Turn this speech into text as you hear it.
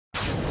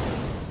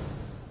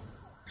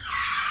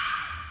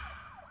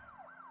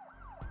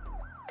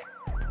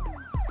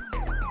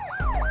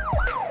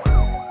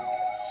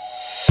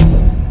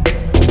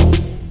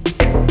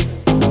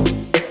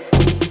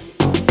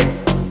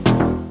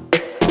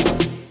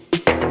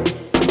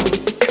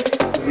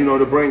you know,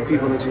 to bring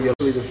people into your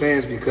the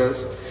fans,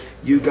 because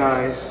you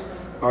guys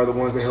are the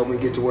ones that helped me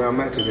get to where I'm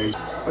at today.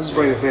 I just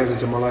bring the fans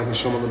into my life and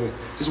show them a little bit.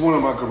 This is one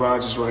of my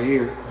garages right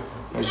here,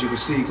 as you can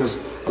see,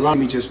 because a lot of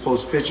me just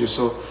post pictures.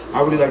 So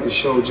I really like to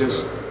show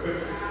just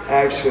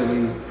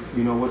actually,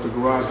 you know, what the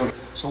garage is like.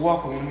 So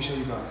walk with me, let me show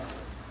you guys.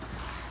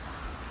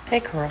 Hey,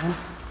 Corinne.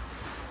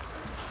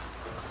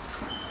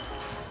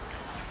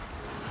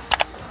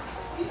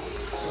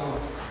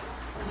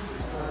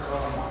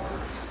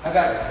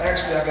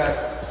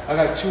 I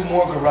got two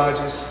more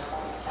garages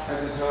at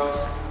this house.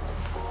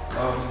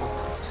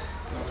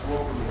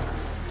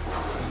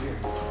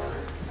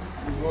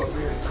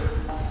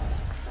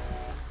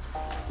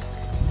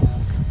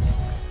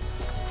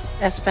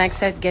 S-Mac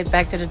said get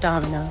back to the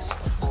Domino's.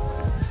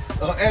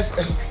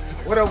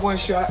 What up, One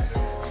Shot?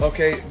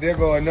 Okay, there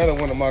go another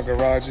one of my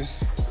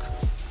garages,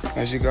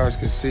 as you guys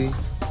can see.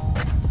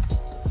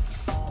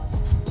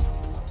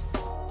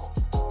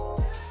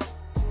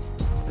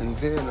 And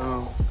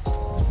then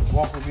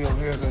Walk will be over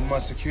here with my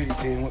security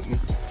team with me.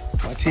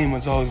 My team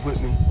is always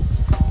with me.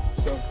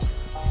 So.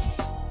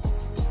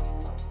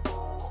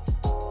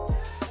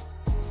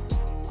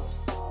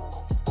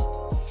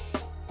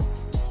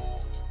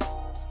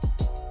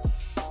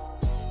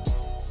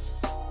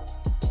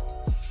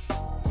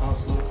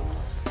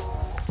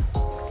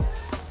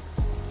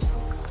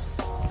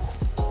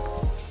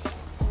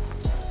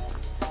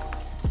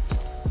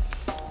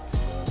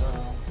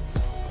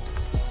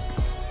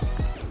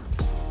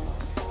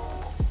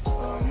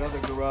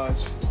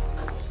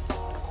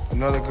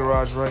 Another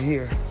garage right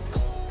here,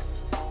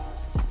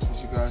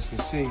 as you guys can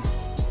see.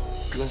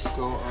 Let's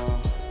go,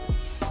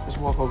 let's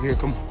walk over here,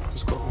 come on,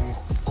 let's go over here.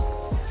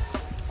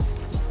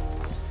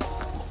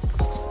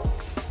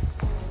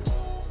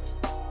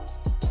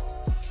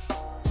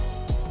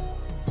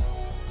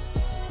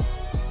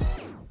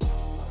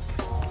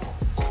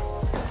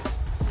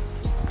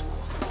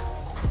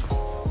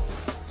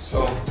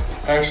 So,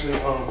 actually,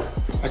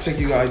 I take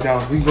you guys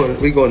down. We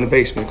go in the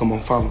basement, come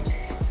on, follow me.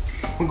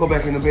 We go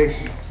back in the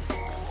basement.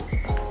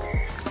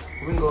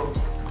 We go.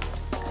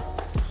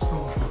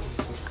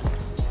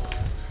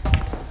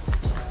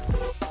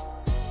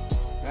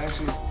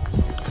 Actually,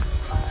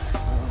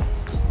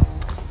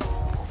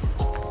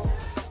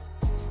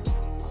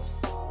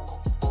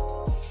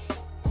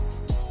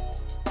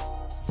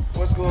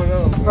 what's going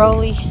on, man?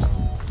 Rolly.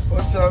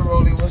 What's up,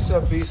 Rolly? What's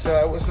up,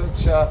 B-Side? What's up,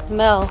 Chop?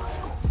 Mel.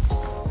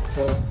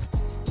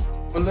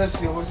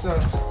 Melissa, what's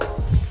up?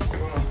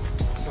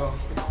 So,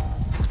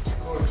 of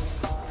course,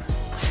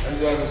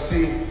 as y'all can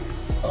see,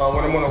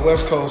 when I'm on the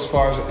West Coast, as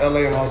far as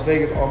LA and Las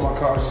Vegas, all my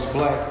cars is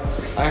black.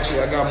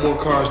 Actually, I got more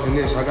cars than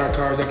this. I got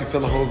cars that can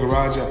fill a whole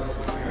garage up.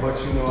 But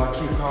you know, I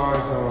keep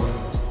cars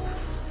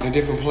in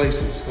different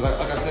places. Cause like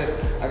I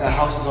said, I got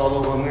houses all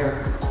over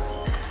America.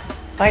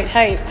 Fight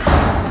hype.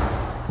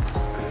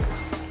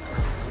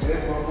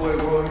 There's my boy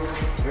Roy.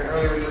 We're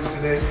earlier news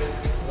today.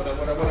 What up,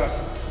 what up, what up?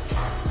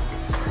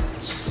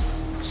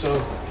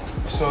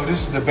 So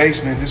this is the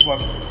basement. This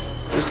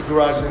the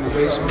garage is in the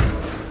basement.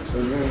 So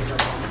then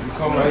you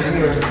come right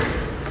here,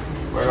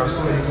 right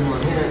outside. You come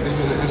right here. This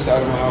is the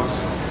inside of my house,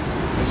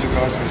 as you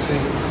guys can see.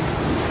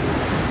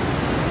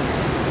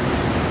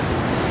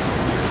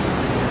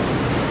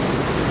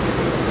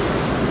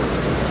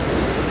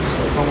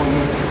 So come on in.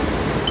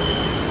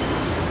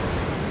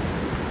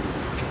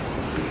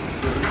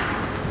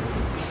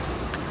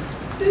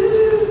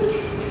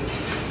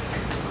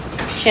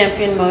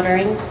 Champion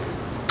Motoring.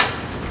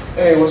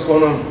 Hey, what's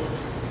going on?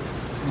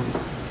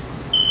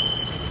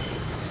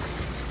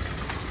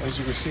 As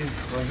you can see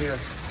right here,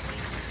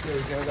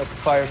 I got the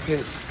fire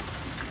pits.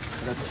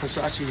 I got the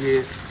Versace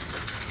head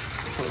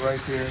put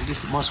right there.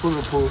 This is my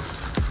swimming pool.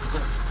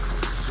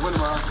 What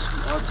am I?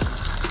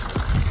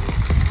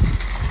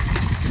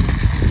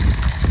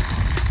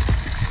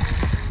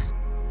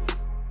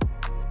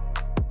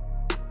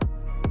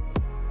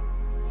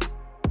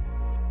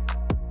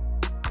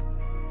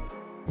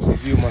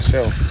 View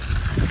myself.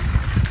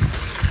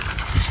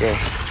 So.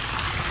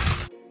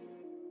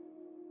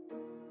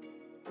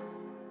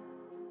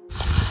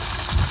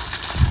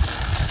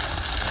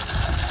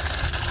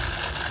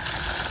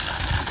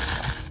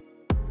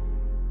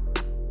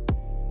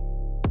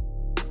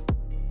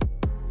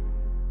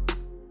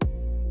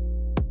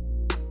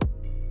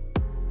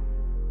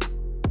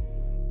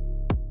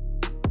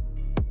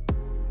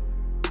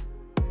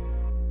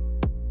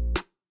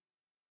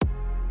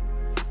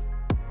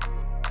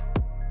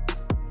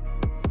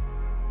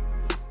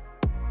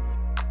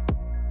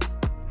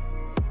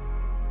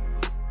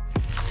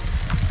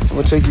 I'm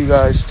gonna take you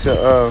guys to,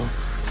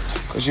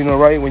 cause you know,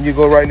 right when you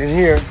go right in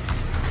here,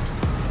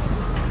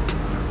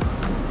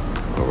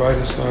 go right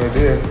inside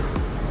there.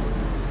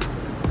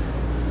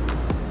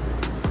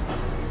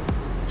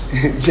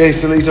 Jay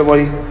still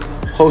somebody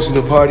hosting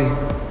the party.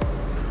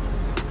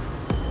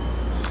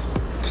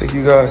 Take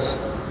you guys.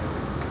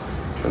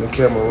 Turn the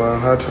camera around.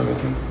 How I turn the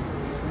camera?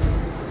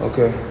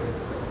 Okay.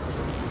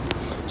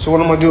 So what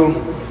I'm gonna do?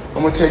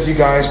 I'm gonna take you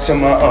guys to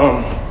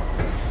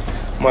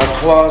my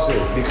closet,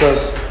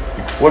 because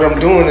what I'm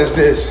doing is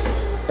this.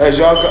 as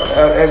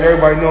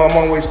everybody know, I'm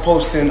always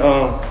posting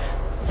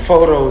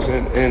photos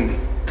and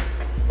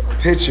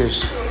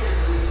pictures,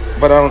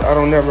 but I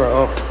don't never.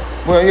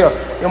 Well, yeah,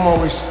 I'm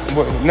always.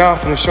 Now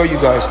I'm gonna show you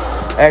guys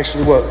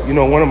actually what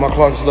one of my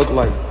closets look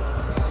like.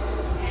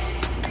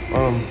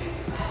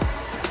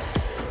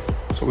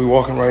 So we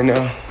walking right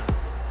now.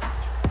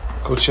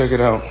 Go check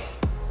it out.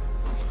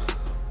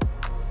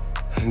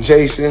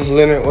 Jason,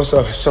 Leonard, what's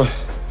up? So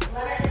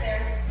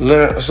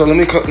Leonard, so let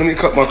me cut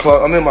my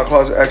closet. I'm in my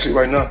closet actually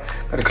right now.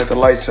 Gotta cut the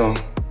lights on.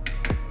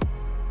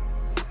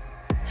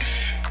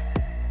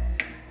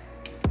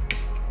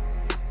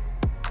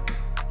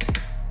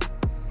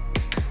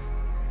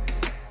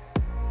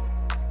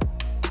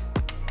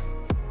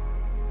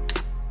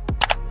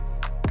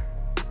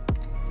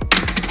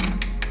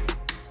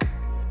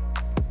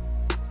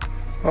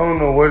 I don't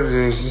know what it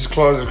is. This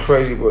closet is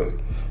crazy, but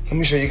let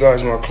me show you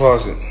guys my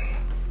closet.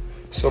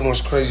 So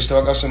much crazy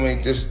stuff. I got so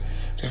many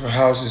different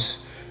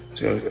houses.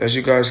 So as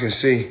you guys can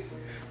see,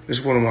 this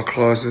is one of my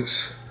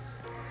closets.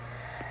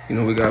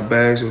 We got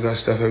bags, we got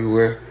stuff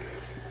everywhere.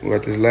 We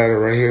got this ladder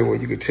right here where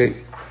you could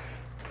take,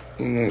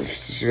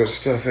 it's got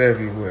stuff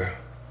everywhere.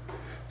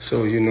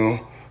 So you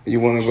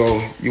wanna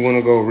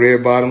go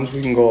red bottoms,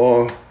 we can go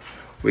all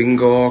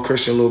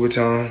Christian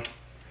Louboutin.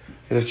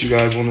 If you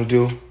guys wanna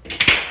do.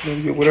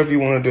 Whatever you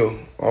want to do,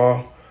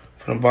 all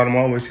from the bottom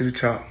all the way to the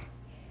top.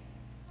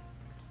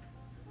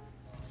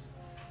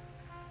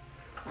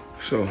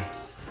 So,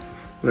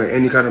 we got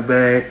any kind of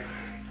bag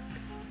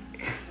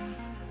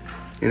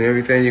and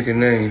everything you can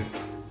name.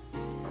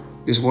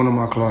 It's one of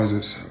my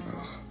closets.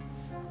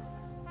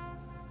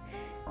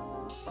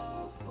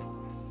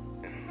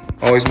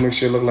 Always make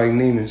sure it look like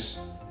Neiman's.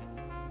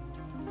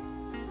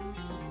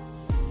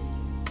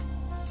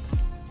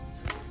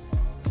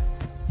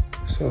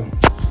 So.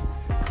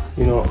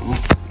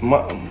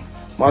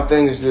 My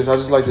thing is this. I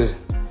just like to,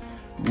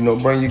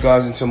 bring you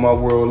guys into my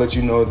world, let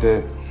you know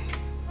that,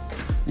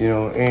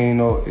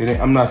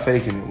 I'm not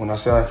faking it. When I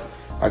say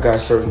I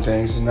got certain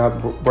things, it's not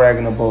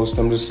bragging or boast.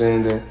 I'm just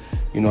saying that,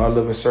 I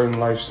live a certain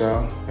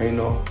lifestyle. Ain't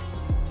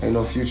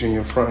no future in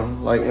your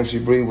front, like MC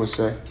Bree would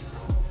say.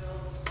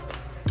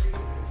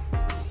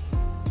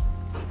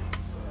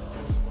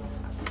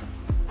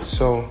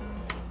 So,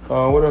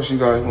 what else you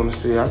guys want to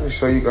see? I can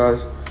show you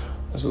guys.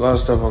 There's a lot of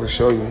stuff I can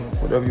show you.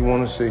 Whatever you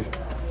want to see.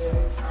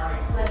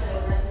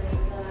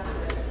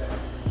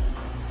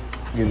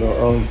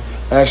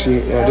 Actually,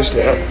 this is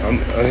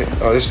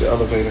the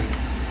elevator.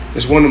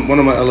 It's one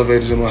of my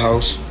elevators in my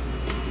house.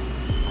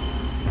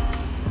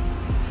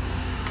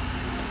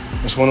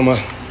 It's one of my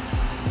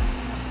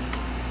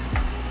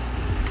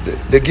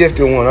the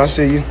gifted one. I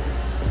see you.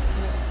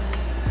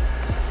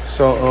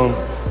 So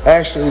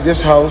actually, this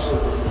house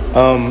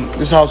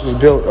was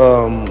built.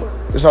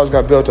 This house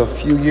got built a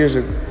few years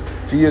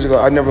ago.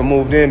 I never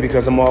moved in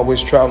because I'm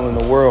always traveling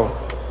the world,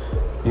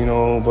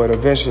 but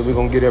eventually we're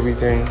gonna get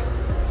everything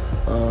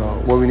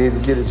where we need to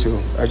get it to,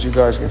 as you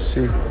guys can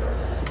see.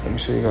 Let me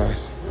show you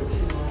guys.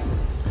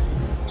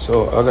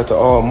 So I got the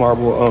all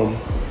marble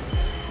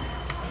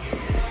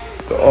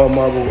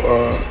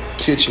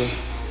kitchen.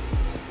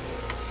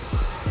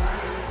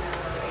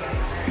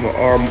 My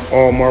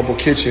all marble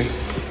kitchen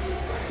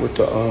with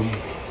the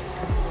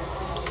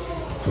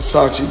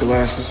Versace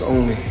glasses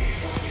only.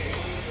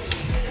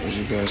 As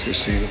you guys can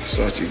see, the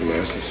Versace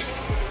glasses.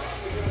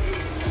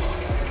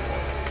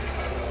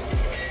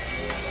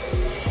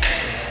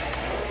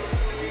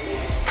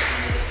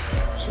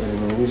 So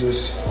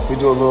we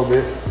do a little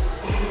bit.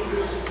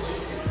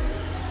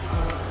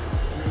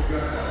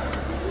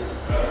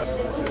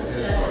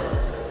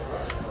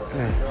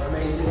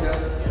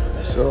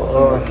 So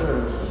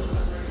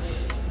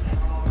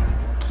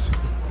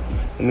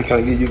let me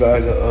kind of give you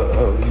guys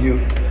a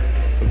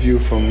view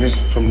from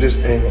this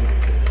angle.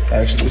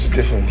 Actually, this is a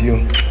different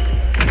view.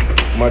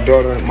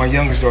 My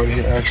youngest daughter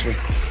here, actually.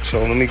 So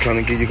let me kind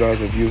of give you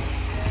guys a view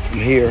from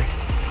here,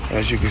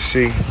 as you can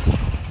see.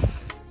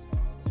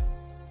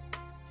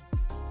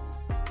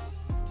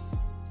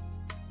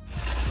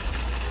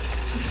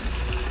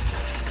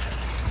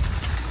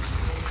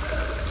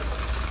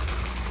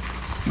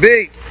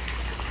 Big.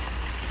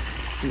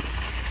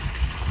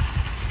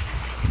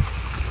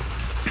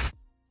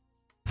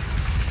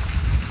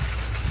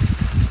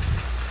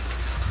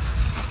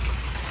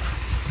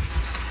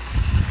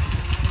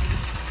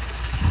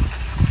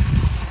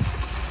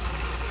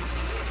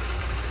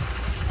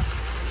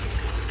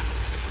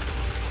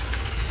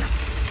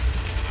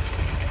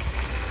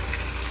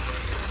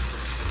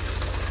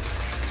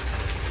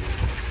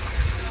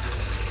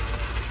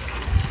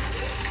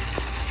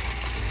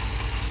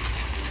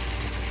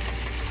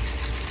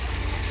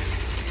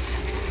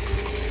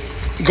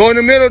 Go in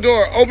the middle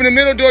door. Open the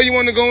middle door you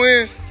want to go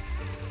in.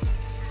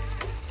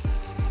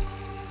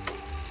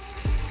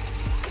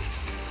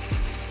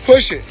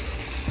 Push it.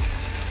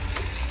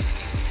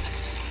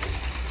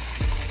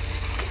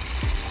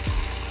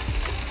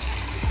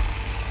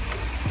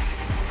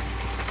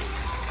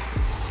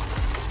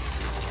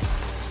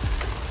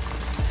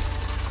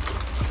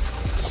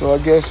 So I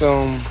guess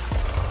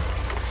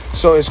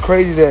so it's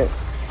crazy that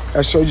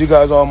I showed you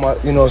guys all my,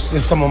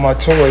 some of my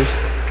toys,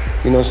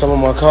 some of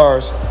my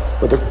cars.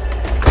 But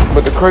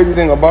the crazy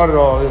thing about it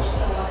all is,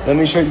 let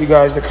me show you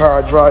guys the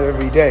car I drive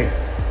every day.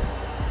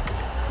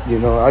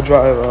 I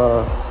drive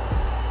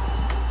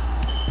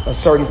a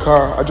certain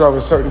car. I drive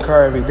a certain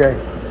car every day.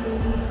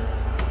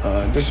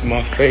 This is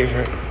my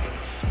favorite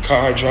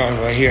car I drive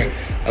right here.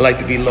 I like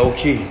to be low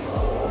key.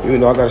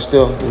 Even though I gotta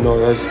still,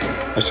 as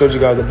I showed you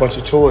guys a bunch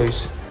of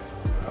toys.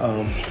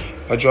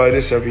 I drive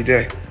this every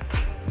day.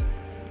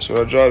 So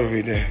I drive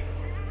every day.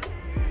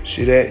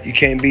 See that? You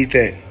can't beat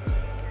that.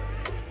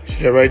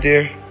 See that right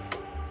there?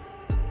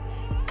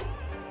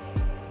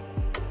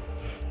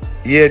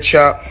 Yeah,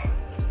 Chop.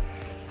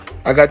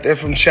 I got that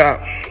from Chop.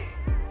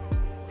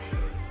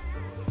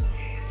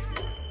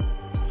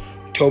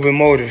 Tobin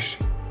Motors.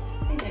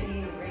 I think they're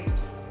eating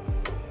grapes.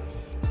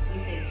 He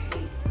said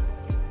sweet.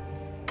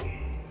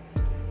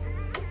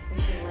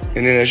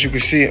 And then as you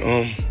can see,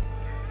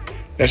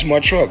 that's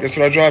my truck. That's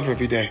what I drive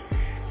every day.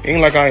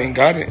 Ain't like I ain't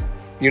got it.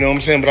 You know what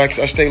I'm saying? But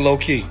I stay low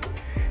key.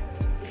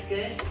 It's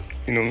good?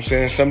 You know what I'm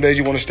saying? Some days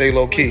you want to stay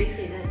low key. That's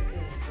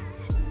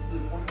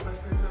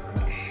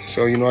good.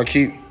 So, I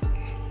keep,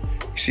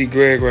 you see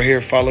Greg right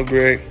here, follow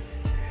Greg.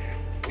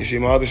 You see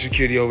my other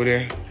security over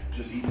there.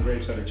 Just eating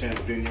grapes at a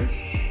Chance Vineyard.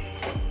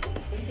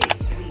 He said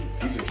it's sweet.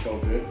 These are so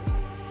good.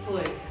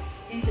 Boy,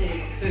 he said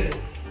it's good.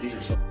 These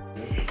are so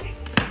good.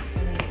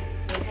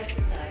 No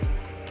pesticide.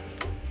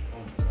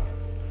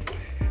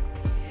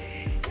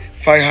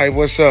 Fight Hype,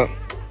 what's up?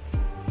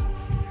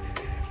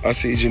 I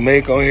see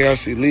Jamaica on here. I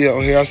see Leah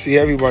on here. I see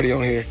everybody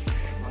on here.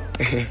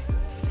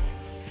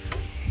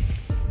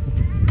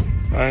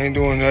 I ain't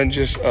doing nothing.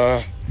 Just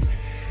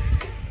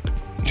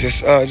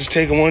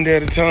taking one day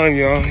at a time,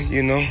 y'all.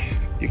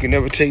 You can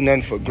never take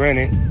nothing for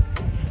granted.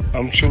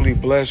 I'm truly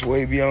blessed,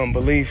 way beyond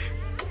belief.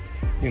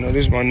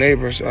 This is my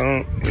neighbors. I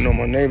don't,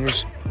 my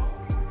neighbors.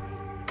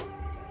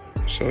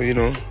 So,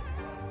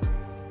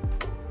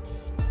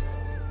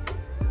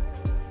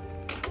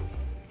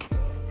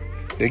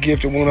 the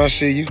gifted one, I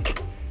see you.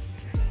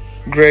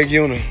 Greg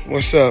Una,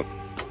 what's up?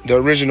 The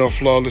original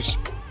Flawless.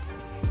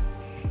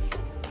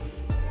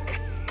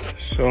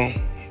 So,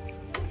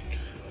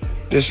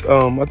 this,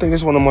 I think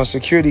this is one of my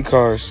security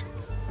cars.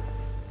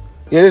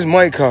 Yeah, this is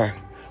my car.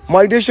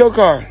 Mike, this your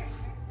car.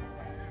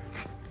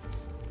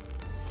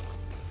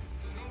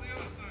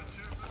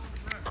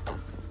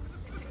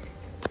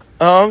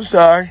 Oh, I'm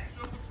sorry.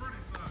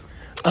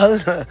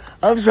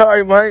 I'm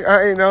sorry, Mike.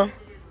 I ain't know.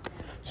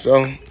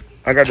 So,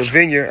 I got the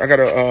vineyard. I got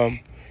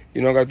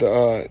I got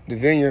the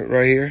vineyard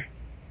right here.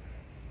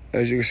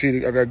 As you can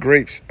see, I got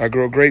grapes. I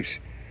grow grapes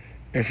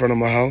in front of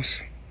my house.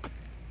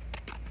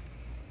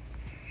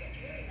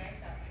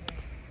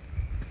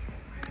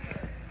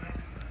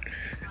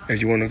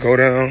 If you want to go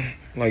down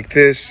like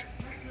this.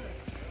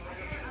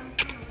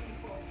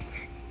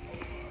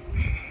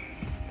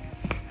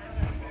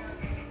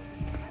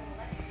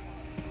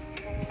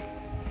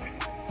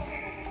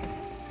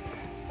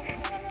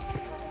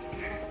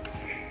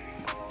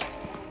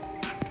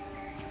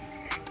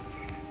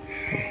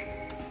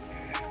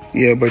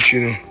 Yeah, but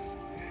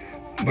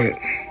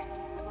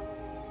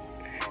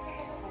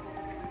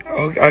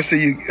oh, I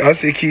see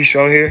Keisha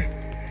on here.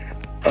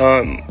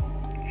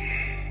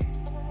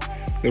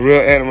 The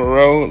real Animal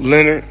Roll,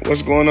 Leonard,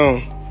 what's going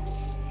on?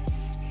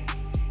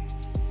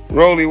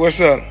 Rolly, what's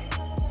up?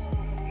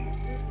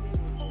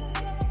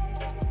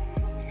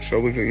 So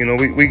we can,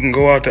 we can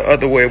go out the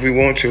other way if we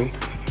want to.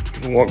 We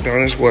can walk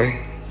down this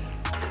way.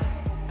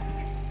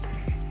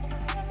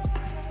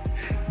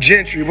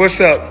 Gentry, what's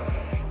up?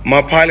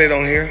 My pilot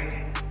on here.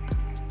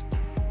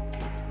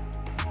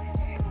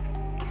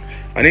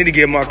 I need to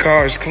get my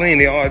cars clean.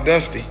 They all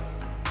dusty.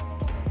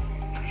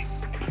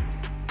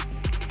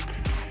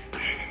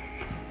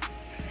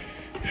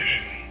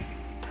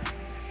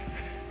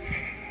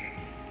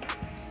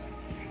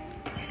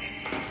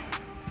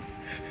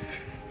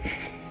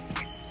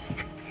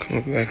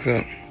 Come back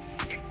up.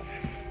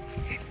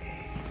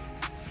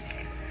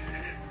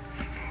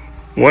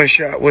 One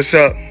shot. What's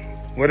up?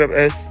 What up,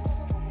 S?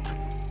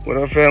 What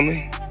up,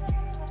 family?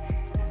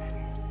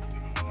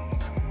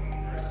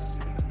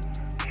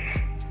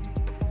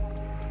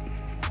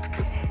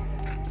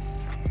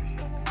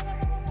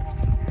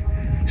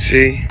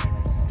 See?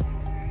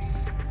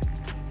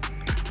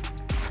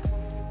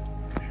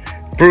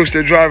 Bruce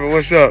the driver,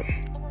 what's up?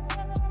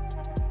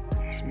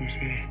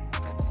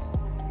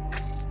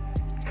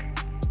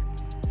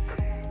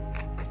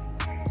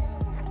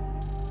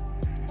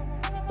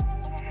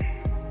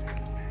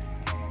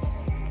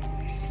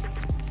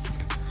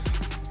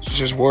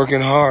 Just working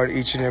hard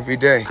each and every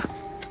day.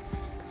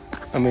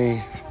 I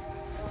mean,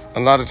 a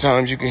lot of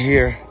times you can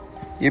hear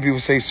people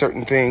say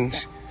certain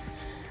things,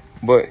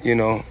 but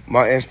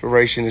my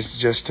inspiration is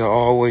just to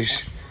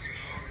always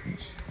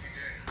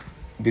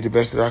be the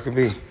best that I can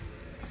be.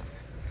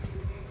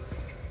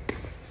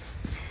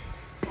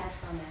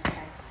 That's on that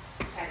Cat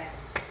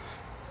Adams.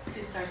 It's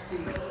 2-Star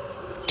Studio.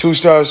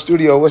 2-Star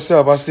Studio, what's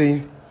up? I see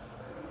you.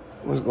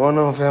 What's going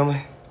on,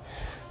 family?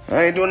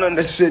 I ain't doing nothing.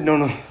 Just sitting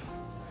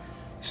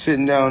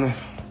down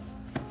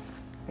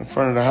in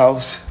front of the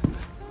house.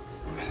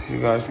 You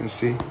guys can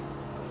see.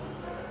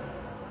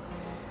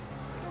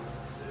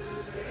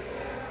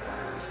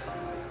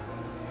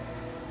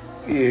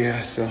 Yeah,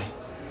 so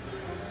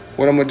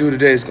what I'm gonna do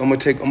today is I'm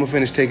gonna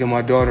finish taking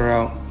my daughter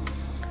out.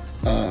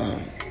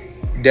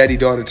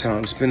 Daddy-daughter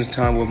time, spending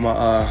time with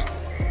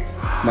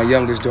my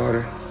youngest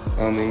daughter.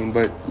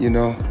 But you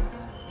know,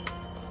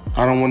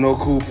 I don't want no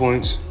cool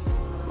points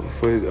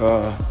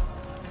for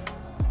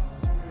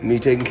me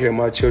taking care of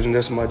my children.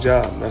 That's my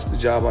job. That's the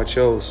job I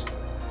chose.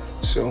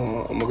 So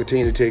I'm gonna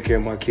continue to take care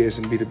of my kids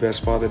and be the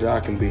best father that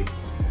I can be.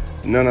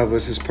 None of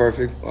us is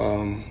perfect.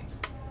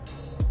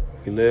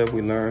 We live,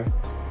 we learn.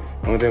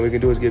 The only thing we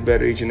can do is get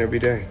better each and every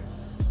day.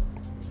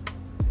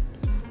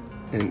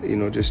 And you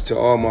know, just to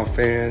all my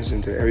fans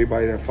and to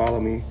everybody that follow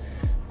me,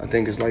 I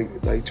think it's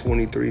like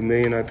 23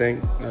 million, I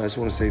think. I just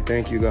want to say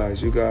thank you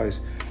guys. You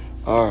guys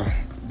are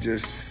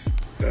just,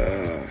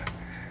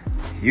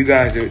 you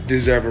guys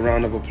deserve a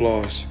round of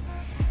applause.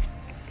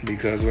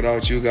 Because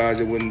without you guys,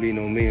 it wouldn't be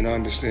no me, and I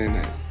understand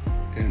that.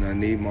 And I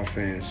need my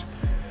fans.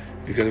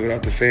 Because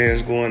without the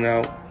fans going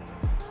out,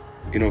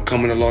 you know,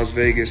 coming to Las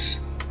Vegas,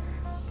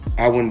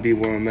 I wouldn't be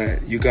where I'm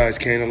at. You guys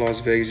came to Las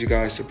Vegas. You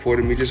guys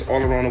supported me just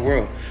all around the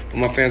world. But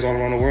my fans all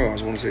around the world, I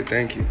just want to say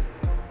thank you.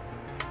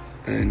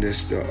 And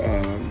this,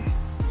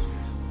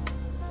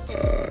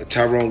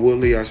 Tyrone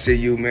Woodley, I see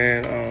you,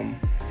 man.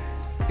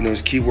 You know,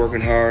 just keep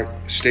working hard.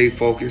 Stay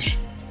focused.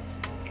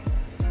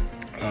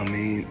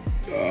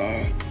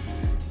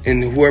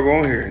 And whoever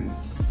on here,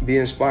 be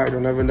inspired.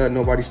 Don't ever let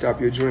nobody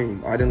stop your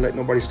dream. I didn't let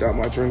nobody stop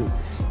my dream.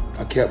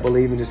 I kept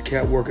believing, just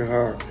kept working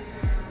hard.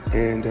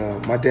 And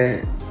my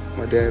dad,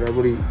 I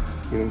really, you know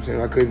what I'm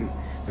saying? I couldn't,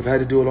 if I had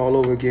to do it all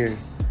over again,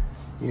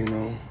 you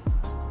know,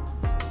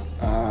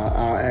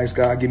 I asked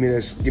God, give me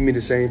the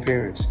same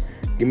parents,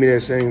 give me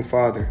that same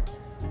father.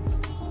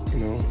 You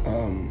know,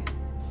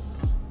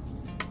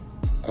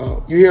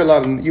 you hear a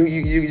lot of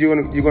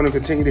you're gonna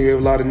continue to hear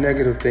a lot of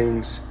negative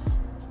things,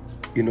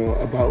 you know,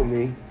 about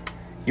me.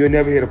 You'll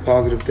never hear the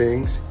positive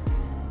things,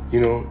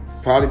 you know,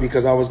 probably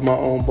because I was my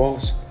own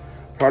boss,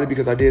 probably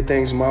because I did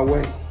things my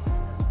way.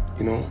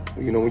 You know,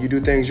 when you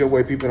do things your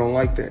way, people don't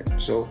like that.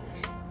 So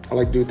I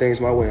like to do things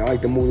my way. I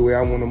like to move the way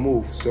I want to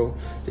move. So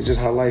it's just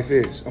how life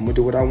is. I'm gonna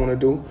do what I want to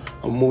do.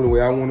 I'm gonna move the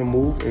way I want to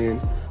move, and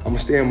I'm gonna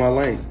stay in my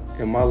lane.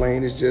 And my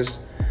lane is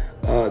just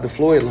the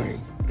Floyd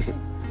lane.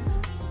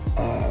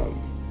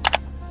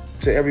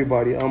 To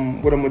everybody,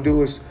 what I'm gonna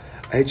do is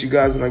I hit you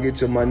guys when I get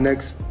to my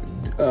next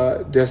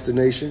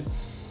destination.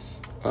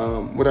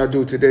 What I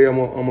do today, I'm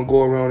gonna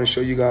go around and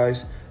show you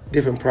guys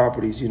different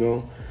properties. You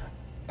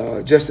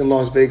know, just in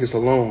Las Vegas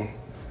alone,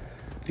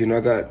 you know,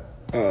 I got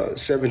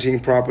 17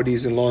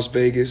 properties in Las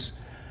Vegas.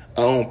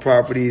 I own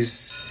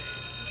properties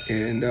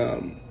in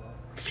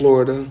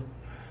Florida,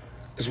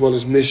 as well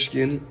as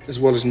Michigan, as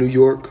well as New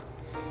York,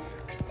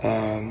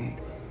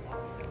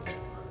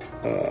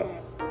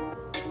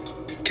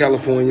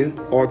 California,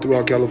 all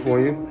throughout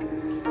California.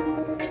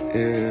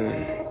 And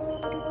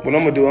what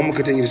I'm gonna do, I'm gonna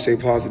continue to stay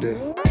positive.